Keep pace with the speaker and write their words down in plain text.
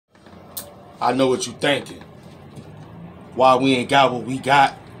I know what you thinking. Why we ain't got what we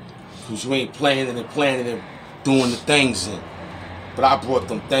got? Cause you ain't planning and doing the things in. But I brought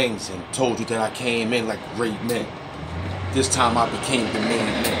them things and told you that I came in like a great man. This time I became the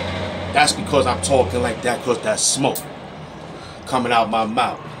main man. That's because I'm talking like that, cause that's smoke coming out my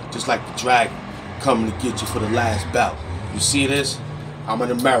mouth. Just like the dragon coming to get you for the last bout. You see this? I'm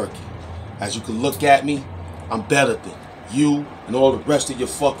an American. As you can look at me, I'm better than you and all the rest of your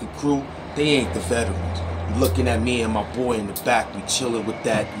fucking crew. They ain't the veterans. You looking at me and my boy in the back, we chilling with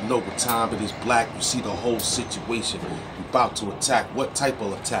that. You know what time it is, black. You see the whole situation. We about to attack. What type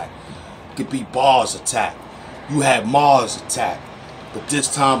of attack? It could be bars attack. You had Mars attack. But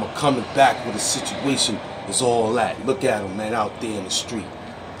this time I'm coming back with a situation is all that. Look at them, man, out there in the street.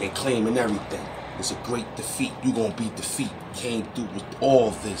 They claiming everything. It's a great defeat. You gonna be defeat. Came through with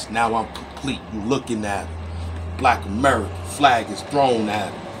all this. Now I'm complete. You looking at him. Black American flag is thrown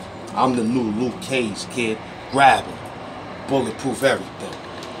at him. I'm the new Luke Cage, kid. Grab him. Bulletproof everything.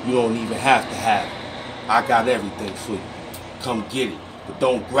 You don't even have to have it. I got everything for you. Come get it. But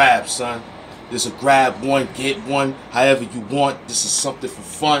don't grab, son. This a grab one, get one, however you want. This is something for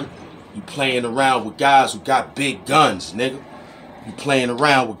fun. You playing around with guys who got big guns, nigga. You playing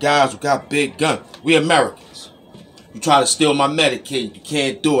around with guys who got big guns. We Americans. You try to steal my Medicaid, you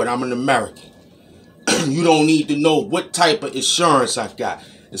can't do it. I'm an American. You don't need to know what type of insurance I got.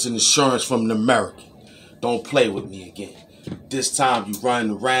 It's an insurance from an American. Don't play with me again. This time you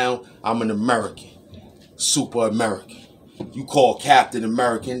running around, I'm an American. Super American. You call Captain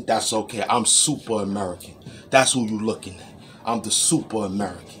American, that's okay. I'm Super American. That's who you looking at. I'm the Super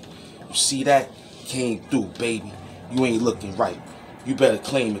American. You see that? Came through, baby. You ain't looking right. You better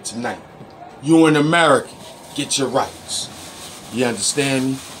claim it tonight. You an American. Get your rights. You understand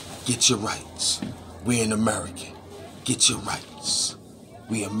me? Get your rights. We an American. Get your rights.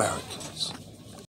 We Americans.